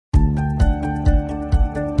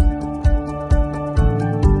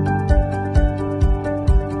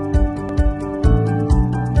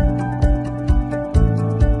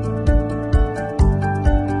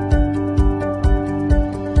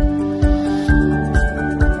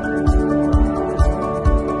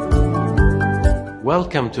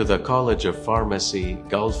Welcome to the College of Pharmacy,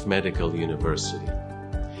 Gulf Medical University.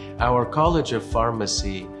 Our College of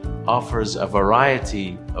Pharmacy offers a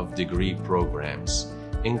variety of degree programs,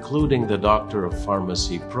 including the Doctor of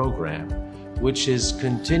Pharmacy program, which is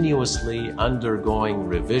continuously undergoing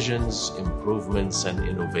revisions, improvements, and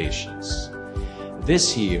innovations.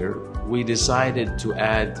 This year, we decided to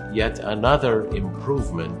add yet another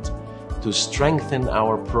improvement to strengthen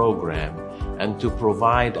our program and to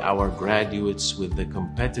provide our graduates with the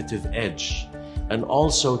competitive edge, and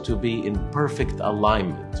also to be in perfect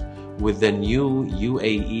alignment with the new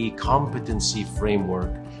UAE competency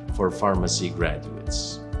framework for pharmacy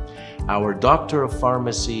graduates. Our Doctor of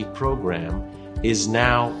Pharmacy program is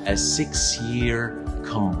now a 6-year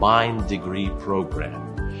combined degree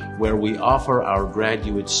program where we offer our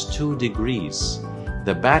graduates 2 degrees,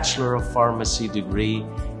 the Bachelor of Pharmacy degree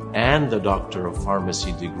and the Doctor of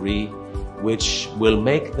Pharmacy degree, which will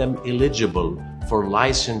make them eligible for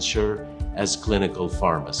licensure as clinical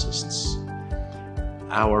pharmacists.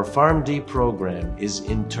 Our PharmD program is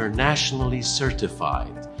internationally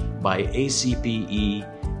certified by ACPE,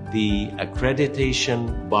 the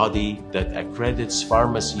accreditation body that accredits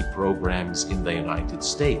pharmacy programs in the United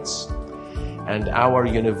States. And our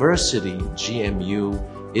university,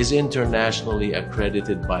 GMU, is internationally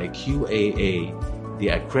accredited by QAA, the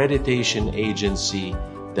accreditation agency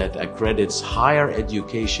that accredits higher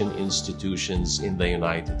education institutions in the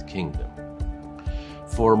United Kingdom.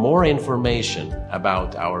 For more information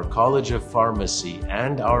about our College of Pharmacy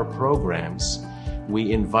and our programs,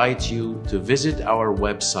 we invite you to visit our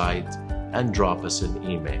website and drop us an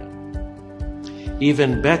email.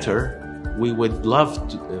 Even better, we would love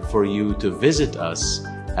for you to visit us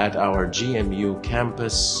at our GMU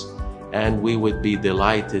campus, and we would be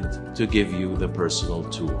delighted to give you the personal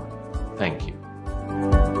tour. Thank you.